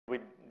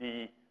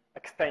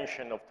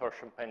extension of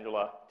torsion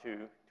pendula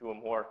to a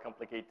more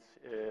complicated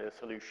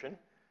solution,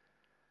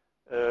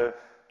 provided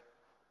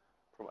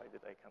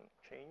I can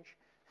change.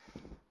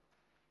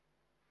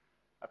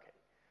 Okay.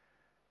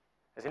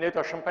 As you know,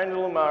 torsion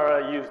pendulum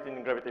are used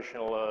in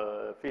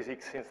gravitational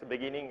physics since the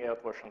beginning.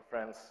 Earthwash and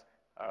friends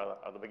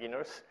are the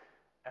beginners.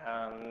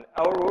 And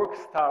our work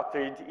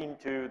started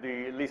into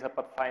the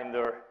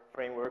LISA-Pathfinder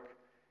framework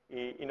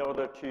in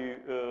order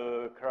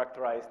to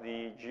characterize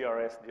the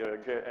GRS, the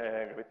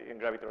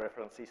Gravitational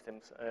Reference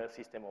system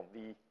of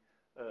the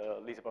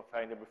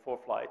LISA-Pathfinder before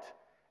flight.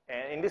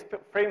 And in this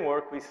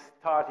framework, we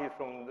started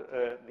from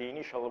the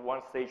initial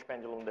one-stage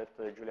pendulum that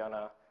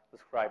Juliana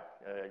described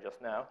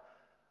just now.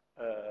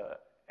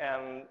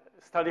 And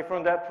starting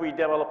from that, we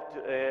developed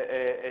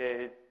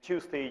a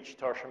two-stage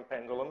torsion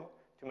pendulum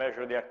to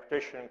measure the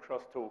actuation and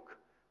crosstalk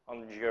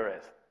on the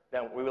GRS.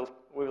 Then we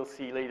will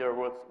see later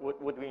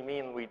what we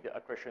mean with the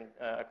actuation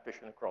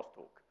and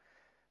crosstalk.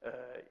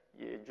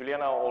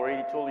 Juliana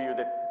already told you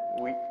that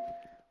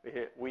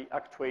we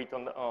actuate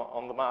on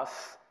the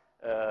mass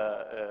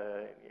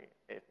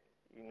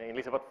in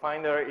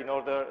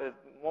LISA-Pathfinder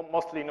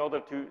mostly in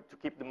order to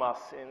keep the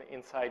mass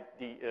inside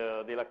the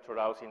electrode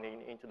housing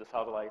into the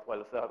satellite, while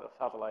the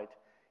satellite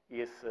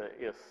is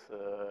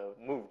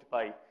moved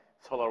by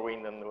solar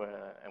wind and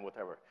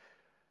whatever.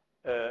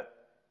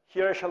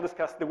 Here I shall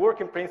discuss the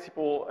working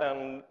principle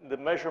and the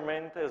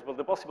measurement as well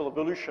the possible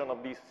evolution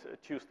of this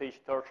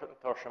two-stage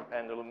torsion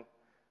pendulum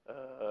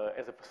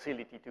as a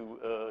facility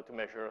to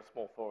measure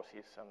small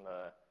forces, and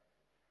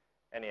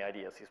any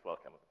ideas is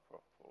welcome for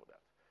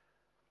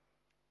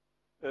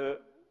that.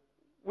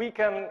 We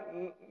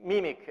can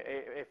mimic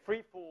a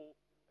free fall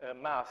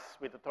mass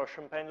with the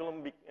torsion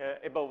pendulum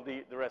above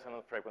the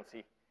resonant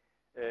frequency.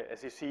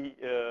 As you see,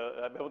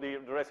 above the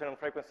resonant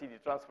frequency, the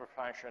transfer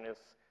function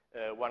is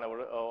 1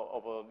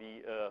 over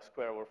the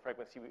square over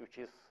frequency, which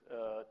is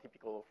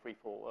typical of free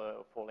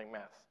falling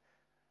mass.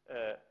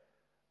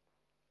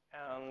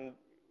 And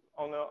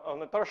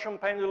on a torsion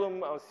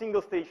pendulum, a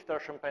single-stage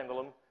torsion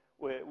pendulum,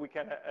 we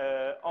can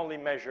only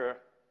measure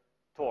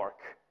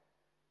torque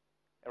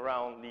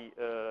around the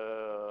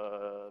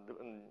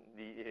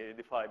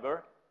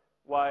fiber,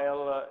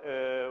 while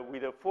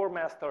with a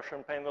 4-mass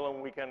torsion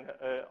pendulum, we can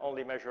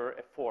only measure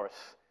a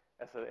force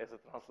as a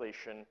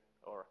translation,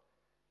 or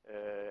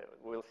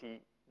we'll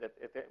see that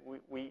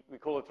we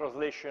call a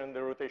translation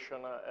the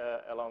rotation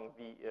along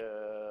the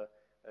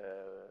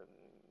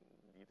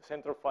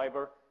central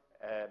fiber,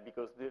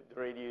 because the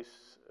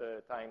radius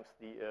times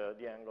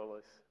the angle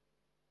is,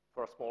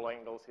 for small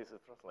angles, is a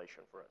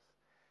translation for us.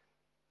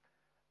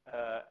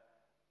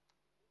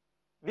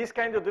 This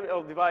kind of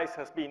device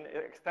has been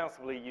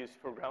extensively used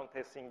for ground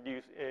testing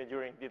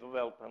during the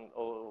development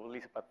of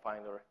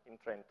LISA-Pathfinder in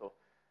Trento.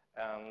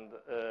 And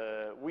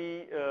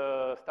we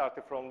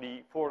started from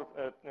the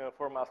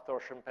 4-mass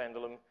torsion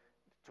pendulum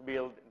to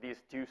build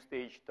this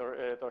two-stage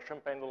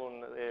torsion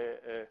pendulum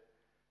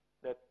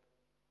that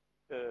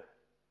is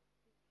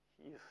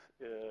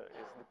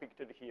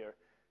depicted here.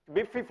 To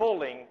be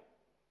free-falling,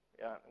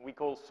 we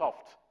call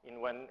soft in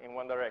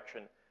one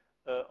direction.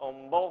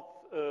 On both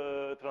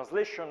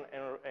translation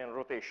and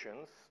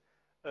rotations,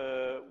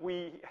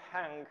 we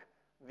hang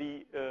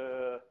the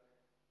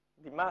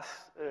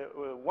mass,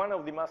 one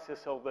of the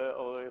masses of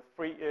the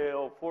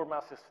 4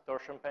 masses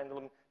torsion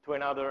pendulum to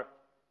another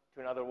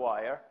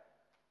wire.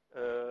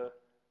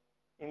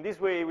 In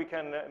this way, we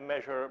can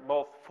measure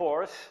both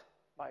force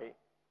by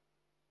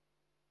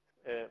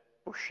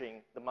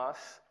pushing the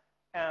mass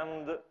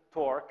and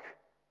torque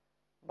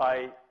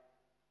by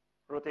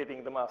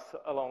rotating the mass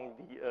along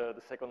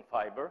the second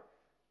fiber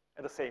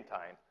at the same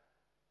time.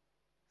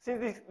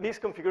 Since this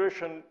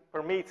configuration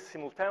permits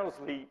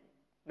simultaneously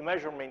the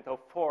measurement of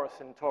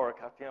force and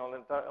torque acting on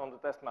the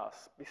test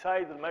mass,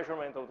 besides the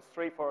measurement of the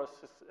stray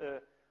forces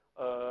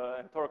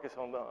and torques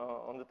on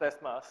the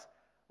test mass,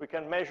 we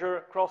can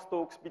measure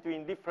crosstalks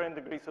between different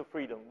degrees of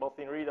freedom, both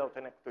in readout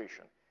and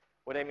actuation.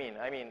 What I mean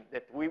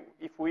that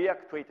if we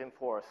actuate in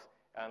force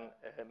and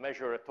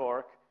measure a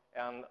torque,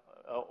 and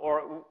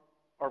or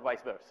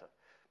vice versa.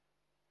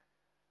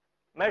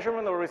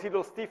 Measurement of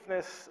residual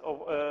stiffness,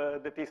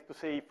 that is to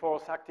say,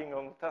 force acting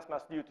on the test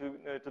mass due to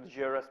the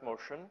GRS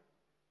motion,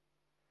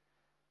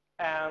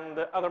 and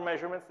other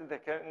measurements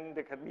that can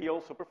be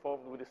also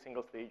performed with a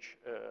single-stage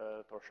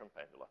torsion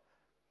pendula.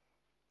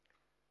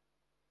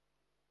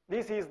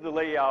 This is the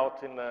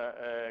layout in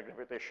the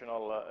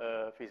gravitational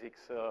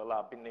physics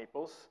lab in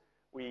Naples.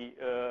 We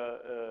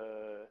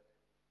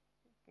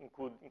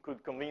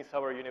could convince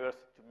our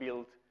university to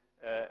build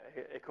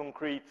a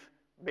concrete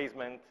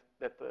basement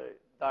that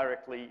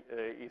directly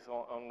is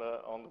on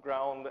the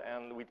ground,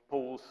 and with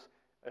poles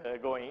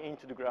going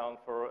into the ground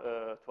for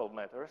 12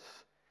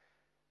 meters.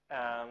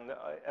 And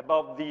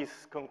above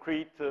this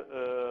concrete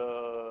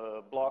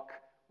block,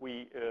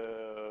 we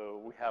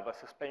have a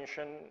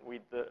suspension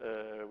with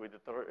the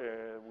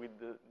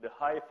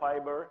high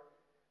fiber,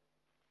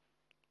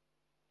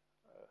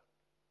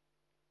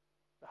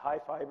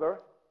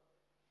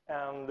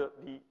 and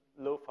the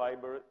low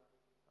fiber.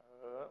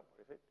 What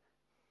is it?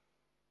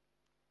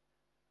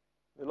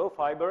 low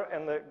fiber,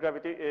 and the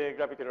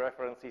gravity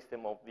reference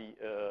system of the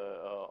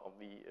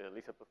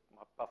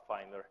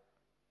LISA-Pathfinder.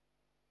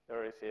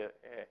 There is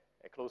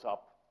a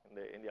close-up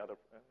in the other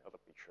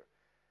picture.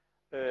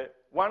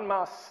 One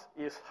mass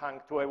is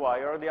hung to a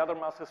wire. The other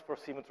masses for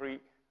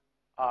symmetry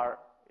are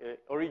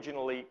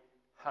originally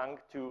hung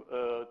to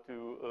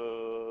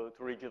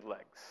rigid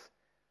legs.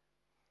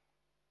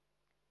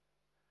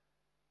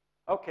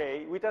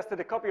 Okay, we tested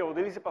a copy of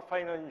the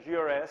LISA-Pathfinder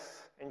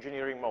GRS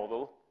engineering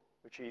model,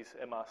 which is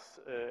a mass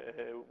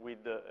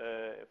with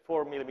a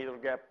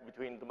 4mm gap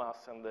between the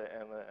mass and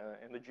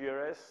the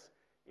GRS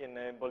in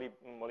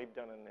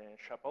molybdenum and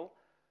chapel.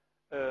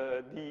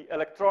 The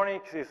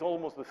electronics is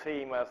almost the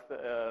same as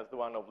the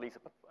one of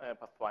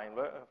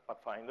LISA-Pathfinder.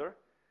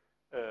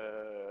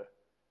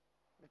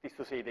 That is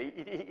to say,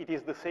 it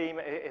is the same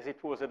as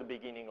it was at the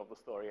beginning of the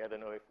story. I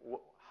don't know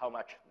how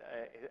much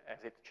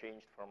has it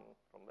changed from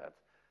that.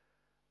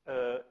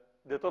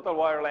 The total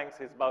wire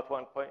length is about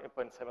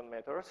 1.7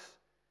 meters.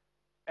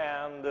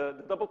 And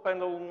the double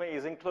pendulum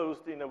is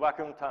enclosed in a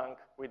vacuum tank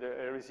with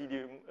a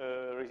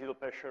residual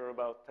pressure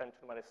about 10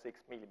 to the minus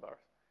 6 millibars.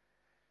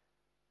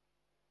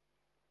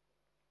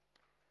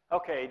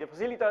 Okay, the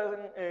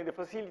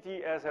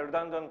facility has a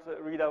redundant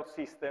readout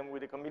system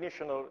with a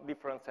combination of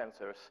different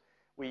sensors.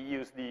 We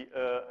use the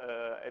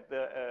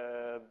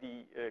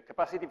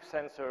capacitive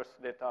sensors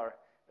that are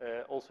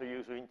also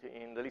used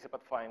in the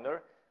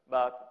LISA-Pathfinder,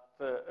 but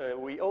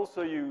we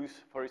also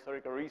use, for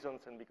historical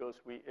reasons and because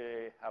we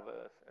have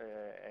a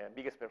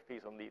big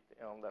expertise on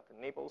that in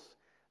Naples,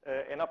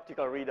 an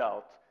optical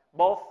readout,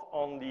 both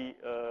on the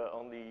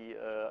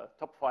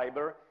top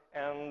fiber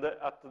and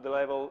at the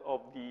level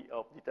of the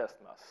test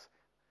mass.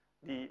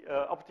 The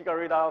optical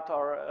readout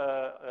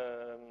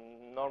are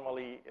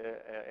normally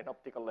an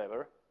optical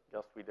lever,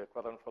 just with a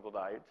quadrant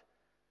photodiode,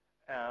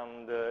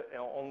 and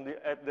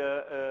at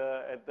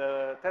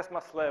the test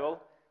mass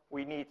level,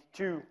 we need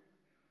two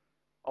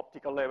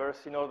optical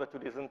levers in order to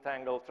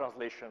disentangle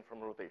translation from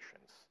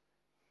rotations.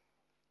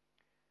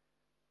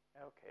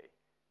 Okay.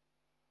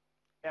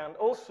 And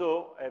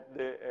also at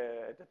the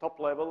top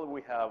level,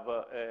 we have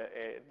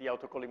the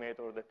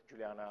autocollimator that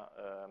Juliana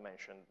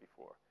mentioned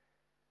before.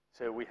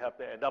 So we have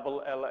a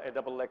double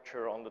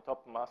lecture on the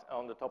top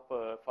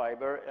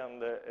fiber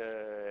and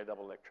a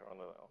double lecture on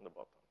the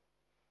bottom.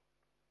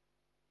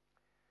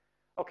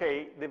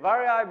 Okay, the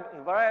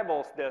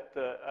variables that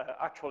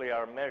actually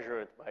are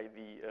measured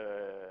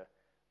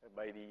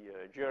by the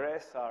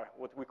GRS are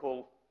what we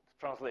call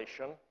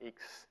translation,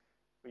 X,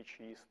 which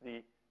is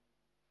the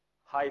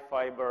high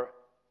fiber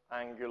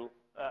angular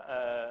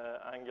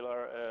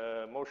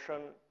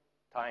motion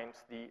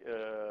times the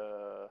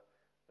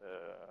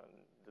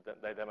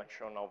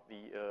dimension of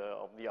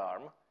the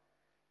arm,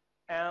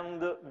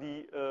 and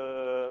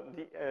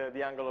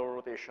the angular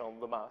rotation of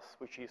the mass,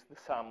 which is the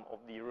sum of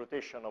the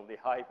rotation of the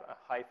high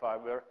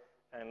fiber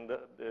and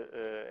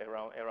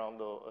around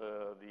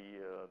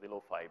the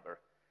low fiber.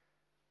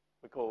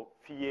 We call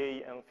phi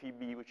A and phi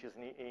B, which is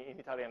in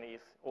Italian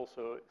is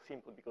also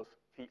simple because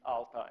phi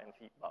alta and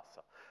phi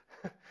bassa.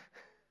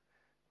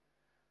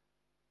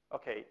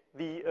 Okay,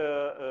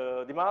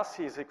 the mass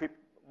is equipped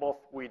both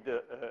with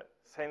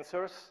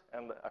sensors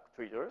and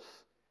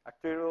actuators.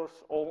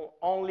 Actuators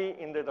only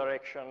in the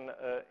direction,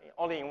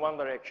 only in one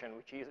direction,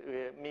 which is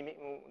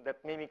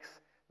that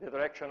mimics the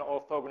direction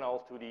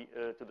orthogonal to the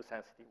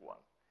sensitive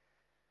one,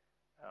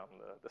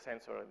 the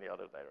sensor in the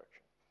other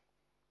direction.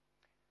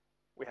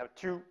 We have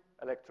two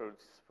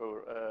electrodes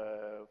for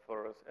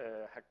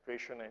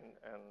actuation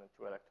and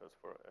two electrodes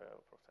for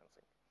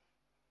sensing.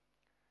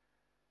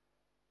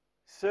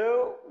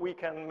 So we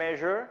can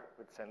measure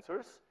with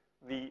sensors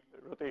the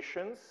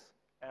rotations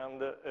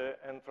and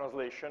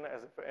translation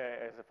as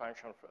a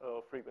function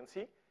of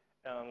frequency,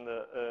 and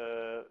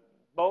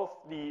both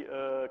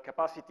the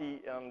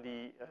capacity and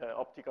the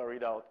optical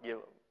readout give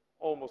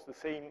almost the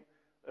same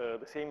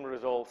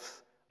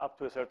results up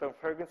to a certain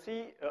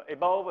frequency.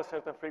 Above a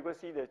certain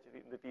frequency that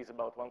is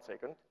about 1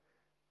 second,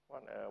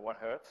 1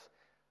 hertz,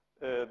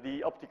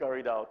 the optical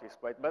readout is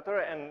quite better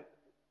and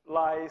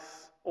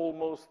lies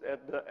almost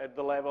at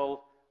the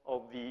level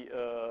of the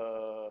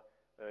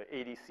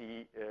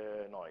ADC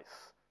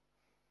noise,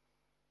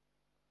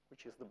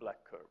 which is the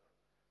black curve.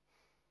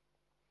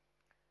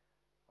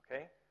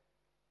 Okay.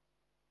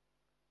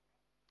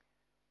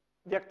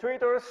 The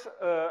actuators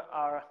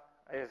are,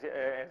 as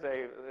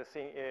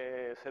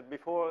I said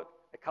before,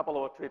 a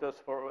couple of actuators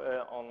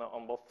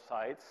on both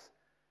sides,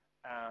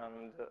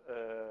 and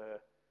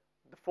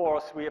the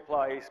force we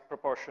apply is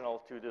proportional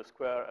to the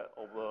square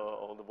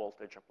of the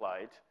voltage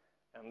applied,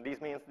 and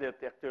this means that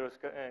the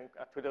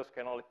actuators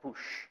can only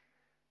push.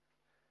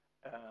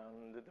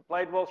 And the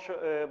applied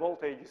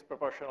voltage is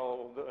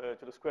proportional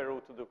to the square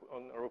root of the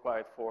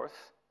required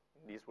force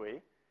in this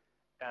way.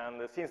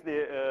 And since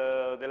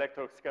the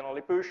electrodes can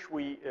only push,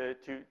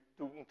 to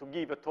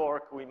give a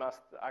torque, we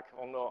must act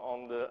on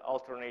the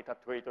alternate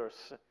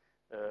actuators.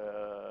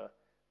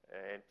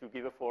 To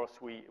give a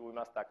force, we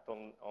must act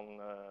on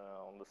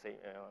the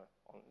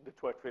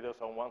two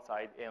actuators on one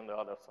side and the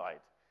other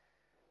side.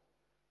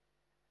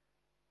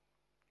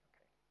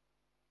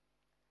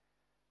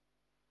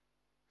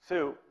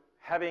 So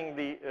having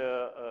the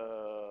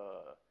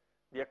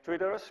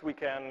actuators, we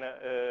can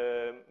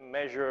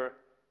measure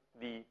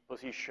the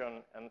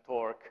position and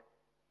torque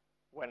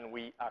when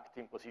we act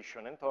in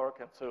position and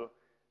torque, and so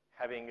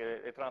having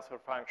a transfer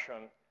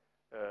function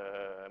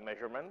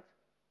measurement,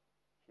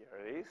 here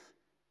it is,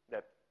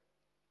 that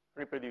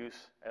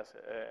reproduce, as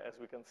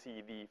we can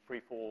see, the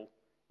free fall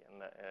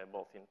in,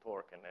 both in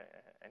torque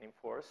and in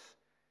force.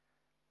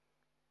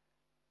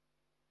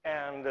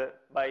 And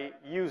by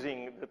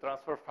using the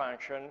transfer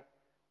function,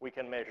 we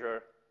can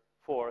measure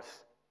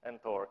force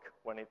and torque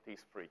when it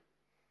is free.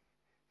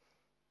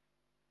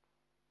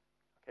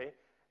 Okay?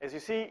 As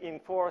you see, in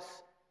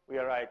force, we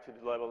arrive to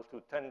the level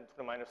to 10 to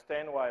the minus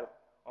 10, while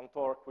on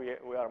torque, we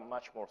are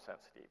much more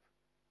sensitive.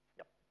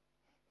 Yep.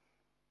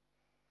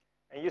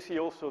 And you see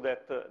also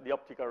that the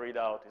optical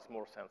readout is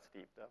more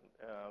sensitive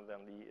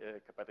than the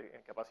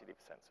capacitive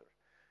sensor.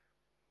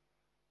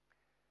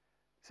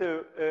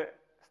 So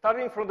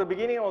starting from the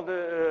beginning of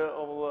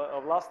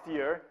last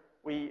year,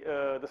 we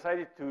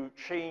decided to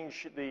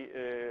change the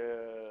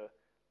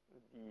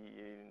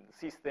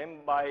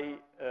system by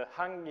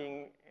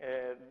hanging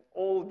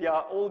all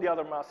the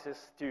other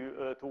masses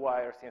to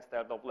wires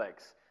instead of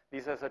legs.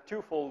 This has a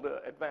twofold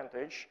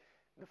advantage.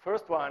 The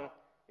first one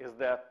is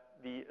that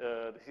the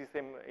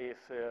system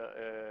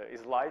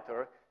is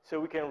lighter,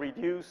 so we can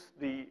reduce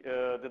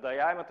the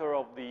diameter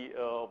of the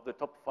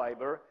top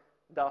fiber,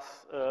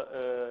 thus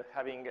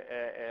having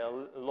a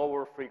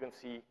lower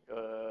frequency,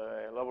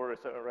 lower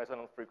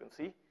resonance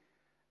frequency,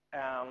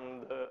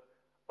 and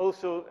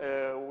also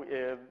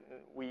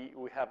we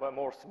have a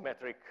more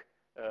symmetric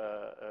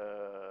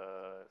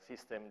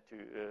system to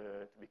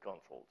be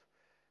controlled.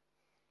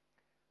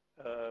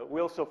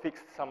 We also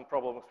fixed some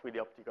problems with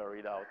the optical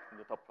readout,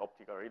 the top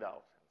optical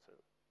readout, and so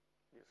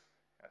this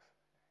has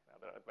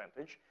another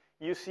advantage.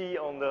 You see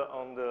on the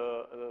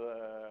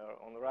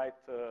right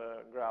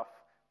graph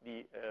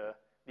the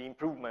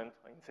improvement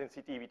in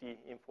sensitivity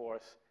in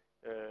force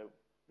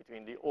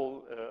between the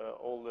old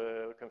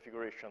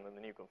configuration and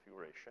the new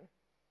configuration.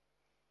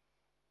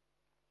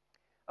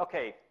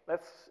 Okay,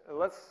 let's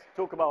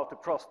talk about the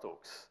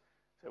crosstalks.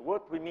 So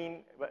what we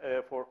mean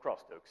for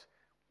crosstalks.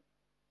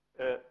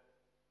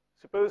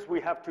 Suppose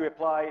we have to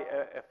apply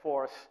a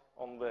force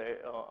on the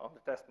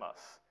test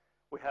mass.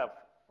 We have,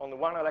 on the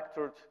one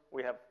electrode,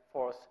 we have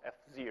force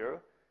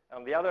F0.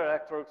 On the other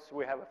electrodes,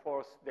 we have a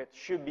force that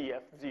should be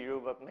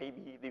F0, but may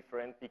be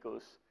different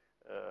because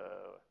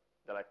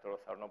the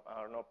electrodes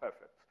are not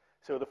perfect.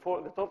 So the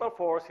total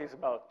force is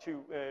about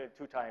 2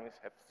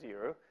 times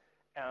F0,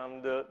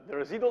 and the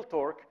residual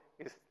torque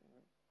is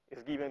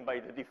given by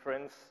the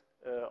difference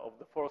of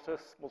the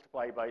forces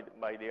multiplied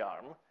by the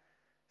arm.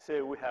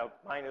 So we have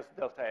minus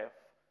delta F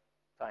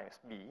times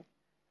B,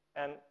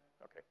 and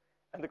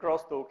the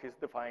crosstalk is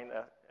defined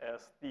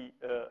as the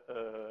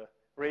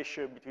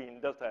ratio between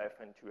delta F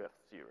and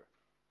 2F0.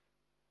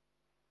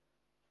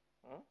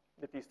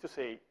 That is to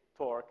say,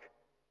 torque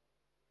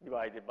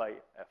divided by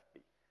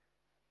Fb.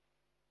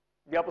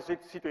 The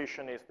opposite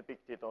situation is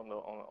depicted on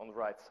the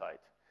right side.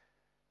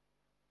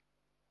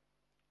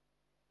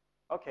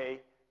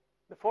 Okay,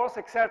 the force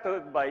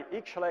exerted by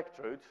each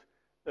electrode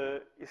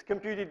is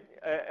computed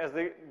as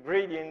the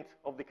gradient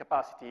of the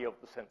capacity of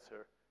the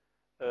sensor.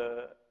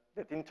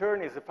 That in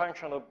turn is a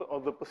function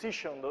of the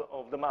position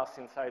of the mass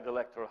inside the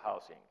electrode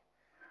housing.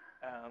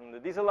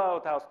 And this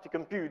allowed us to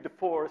compute the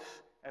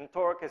force and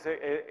torque as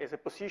a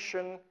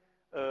position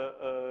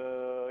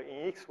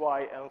in x,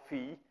 y, and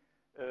phi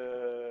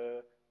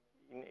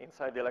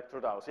inside the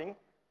electrode housing,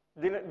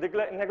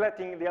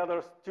 neglecting the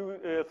other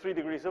 3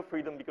 degrees of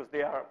freedom because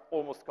they are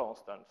almost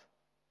constant.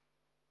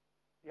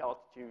 The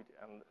altitude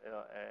and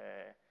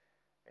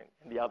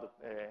the other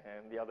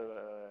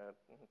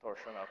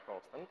torsion are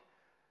constant.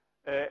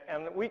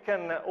 And we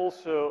can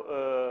also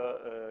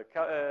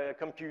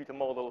compute a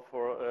model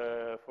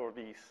for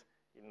these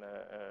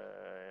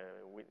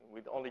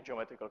with only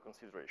geometrical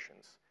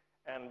considerations.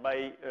 And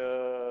by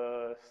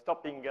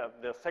stopping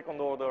at the second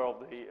order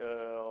of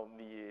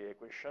the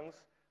equations,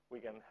 we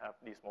can have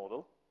this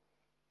model.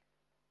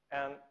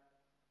 And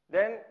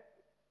then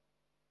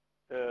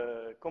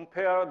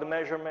compare the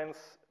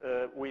measurements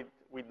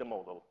with the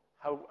model.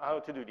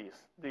 How to do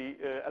this? The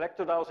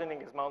electrode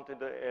housing is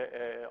mounted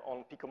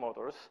on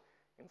picomotors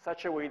in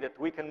such a way that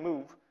we can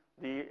move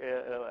the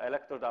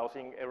electrode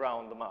housing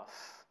around the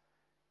mass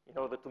in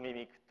order to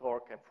mimic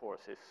torque and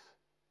forces,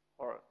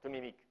 or to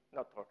mimic,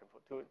 not torque and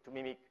force, to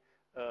mimic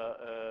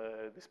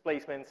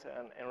displacements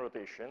and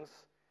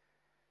rotations.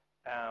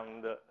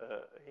 And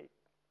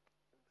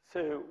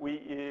so we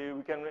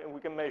can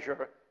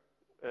measure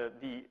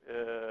the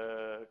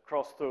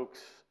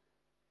crosstalks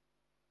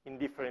in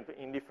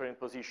different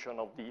position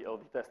of the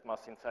test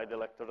mass inside the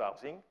electrode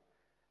housing,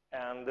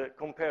 and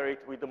compare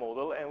it with the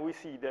model, and we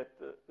see that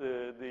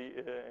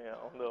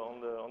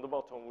on the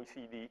bottom we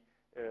see the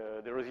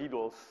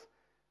residuals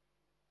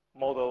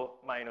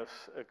model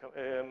minus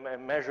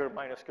measured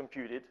minus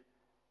computed,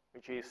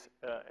 which is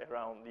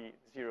around the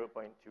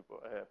 0.2%.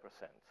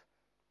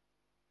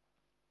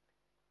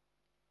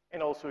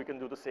 And also we can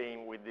do the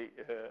same with the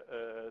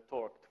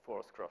torque to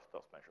force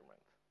crosstalk measurement.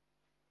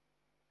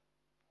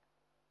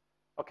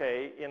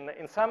 Okay,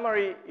 in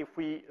summary, if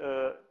we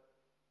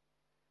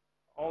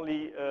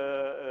only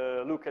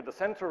look at the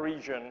central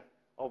region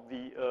of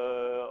the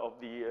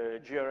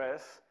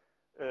GRS,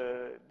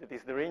 that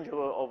is the range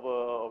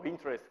of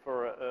interest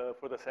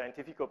for the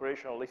scientific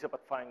operation of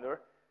LISA-Pathfinder,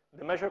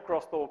 the measured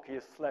crosstalk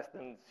is less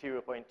than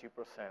 0.2%,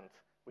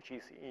 which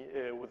is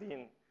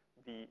within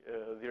the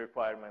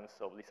requirements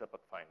of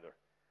LISA-Pathfinder.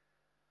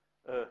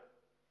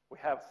 We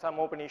have some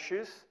open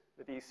issues,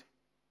 that is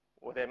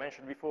what I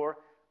mentioned before,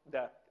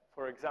 that,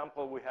 for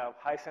example, we have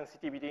high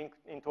sensitivity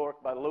in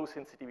torque but low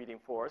sensitivity in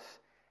force,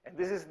 and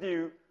this is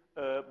due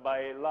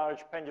by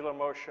large pendular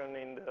motion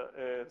in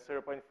the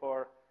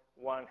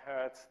 0.41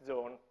 Hertz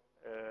zone,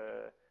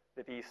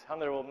 that is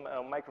 100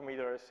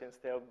 micrometers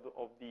instead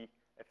of the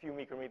a few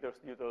micrometers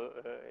due to,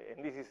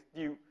 and this is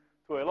due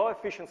to a low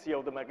efficiency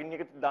of the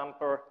magnetic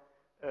damper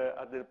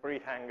at the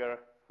pre-hanger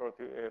for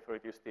a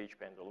two-stage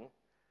pendulum.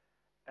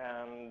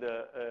 And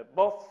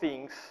both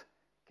things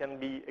can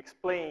be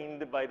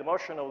explained by the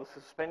motion of the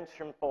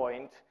suspension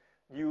point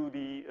due to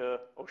the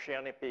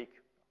oceanic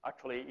peak,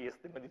 actually is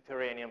the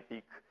Mediterranean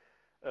peak,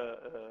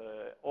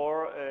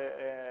 or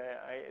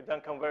a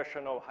down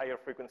conversion of higher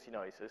frequency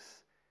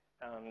noises.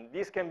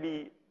 This can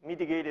be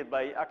mitigated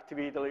by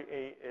actively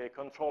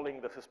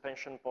controlling the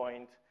suspension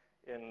point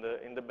in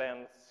the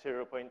band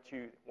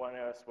 0.21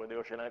 Hz, where the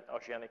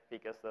oceanic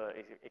peak is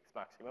its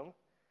maximum.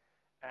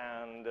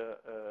 And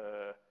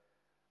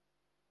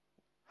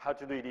how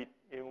to do it?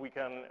 We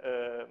can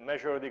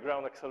measure the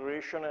ground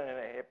acceleration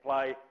and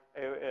apply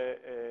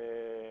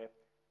a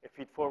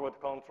feed-forward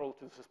control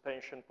to the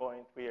suspension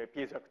point with a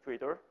piezo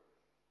actuator,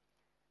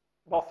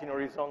 both in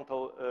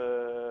horizontal,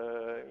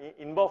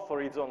 in both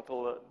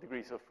horizontal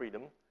degrees of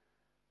freedom.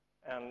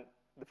 And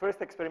the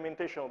first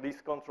experimentation of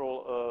this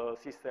control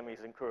system is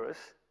in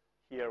Curse.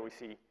 Here we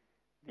see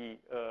the,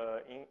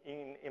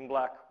 in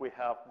black we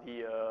have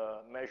the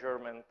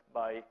measurement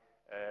by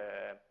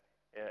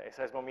a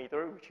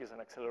seismometer, which is an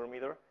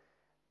accelerometer.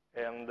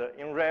 And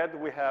in red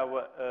we have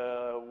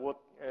a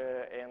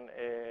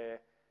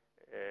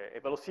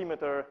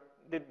velocimeter,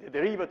 the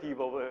derivative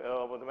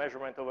of the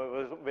measurement of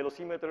a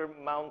velocimeter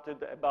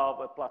mounted above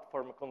a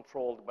platform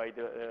controlled by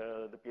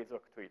the piezo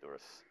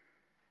actuators.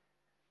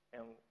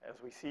 And as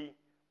we see,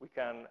 we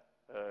can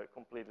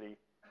completely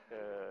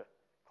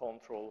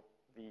control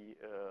the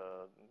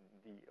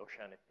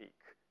oceanic peak.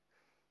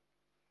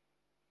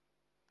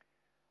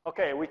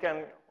 Okay, we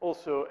can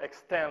also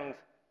extend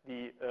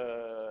the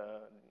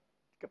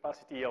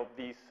capacity of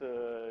this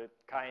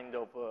kind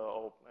of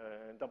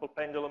double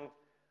pendulum,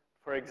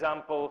 for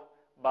example,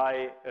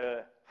 by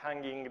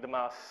hanging the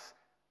mass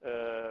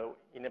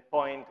in a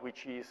point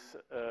which is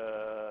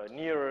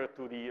nearer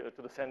to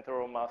the center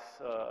of mass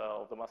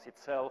of the mass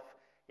itself,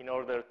 in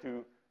order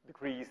to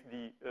decrease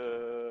the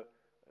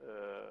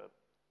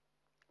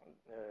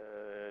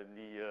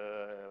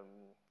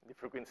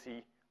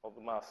frequency of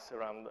the mass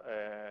around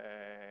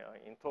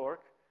in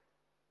torque.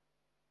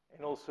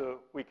 And also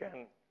we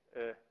can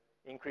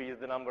increase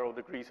the number of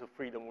degrees of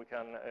freedom we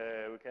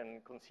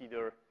can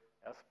consider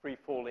as free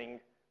falling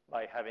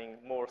by having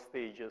more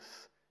stages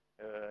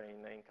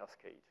in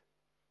cascade.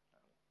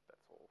 And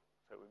that's all.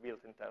 So we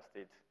built and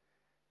tested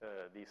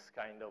this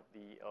kind of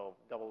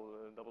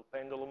double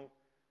pendulum.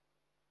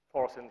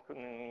 Force and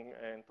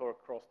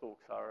torque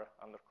crosstalks are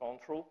under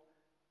control,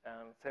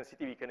 and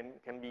sensitivity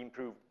can be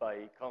improved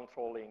by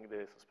controlling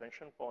the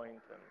suspension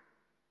point, and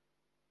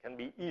can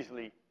be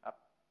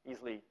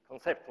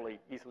conceptually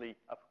easily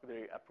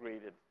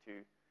upgraded to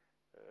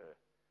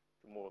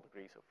more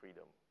degrees of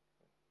freedom.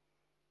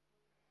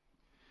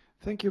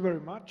 Thank you very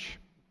much.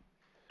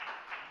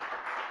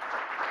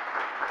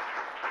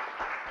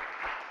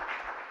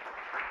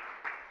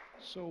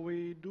 So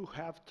we do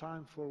have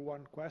time for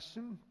one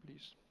question,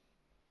 please.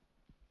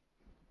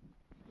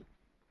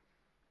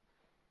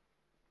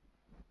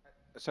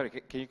 Sorry,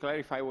 can you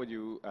clarify what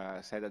you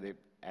said at the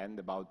end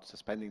about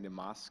suspending the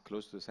mass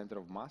close to the center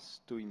of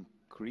mass to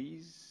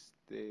increase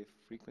the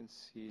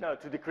frequency? No,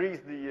 to decrease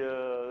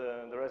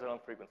the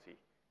resonant frequency.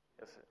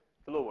 Yes,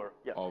 to lower.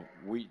 Yeah. Of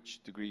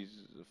which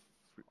degrees of?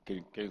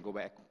 Can you go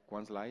back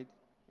one slide?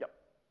 Yep.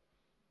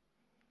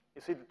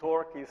 You see, the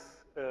torque is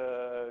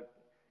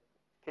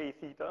k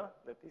theta.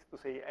 That is to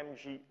say,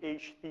 mg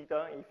h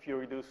theta. If you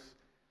reduce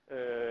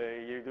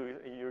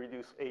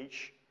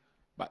h.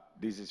 But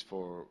this is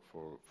for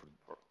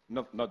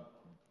not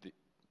the,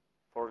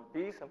 for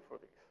this and for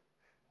this.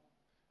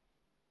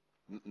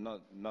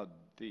 Not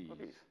these. For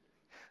this.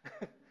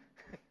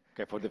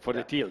 Okay, for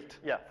the tilt.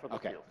 Yeah, for the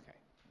tilt. Okay.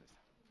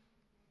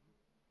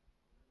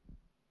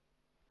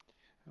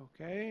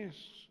 Okay.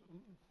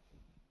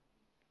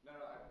 No,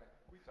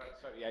 quick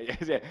Sorry,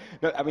 yeah.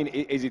 No, I mean,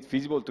 is it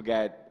feasible to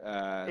get?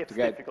 It's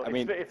difficult.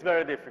 It's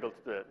very difficult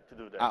to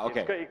do that. Ah,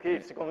 okay.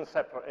 It's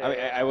concept.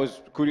 I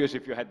was curious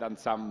if you had done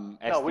some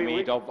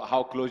estimate of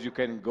how close you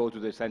can go to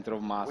the center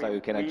of mass, how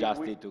you can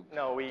adjust it to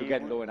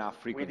get low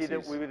enough frequencies.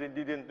 We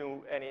didn't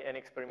do any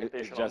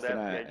experimentation it's just on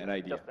that. An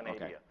idea. Just an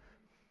idea.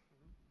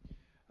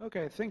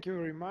 Okay, thank you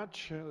very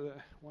much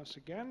once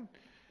again.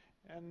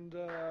 And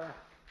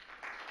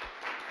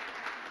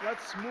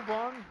let's move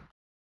on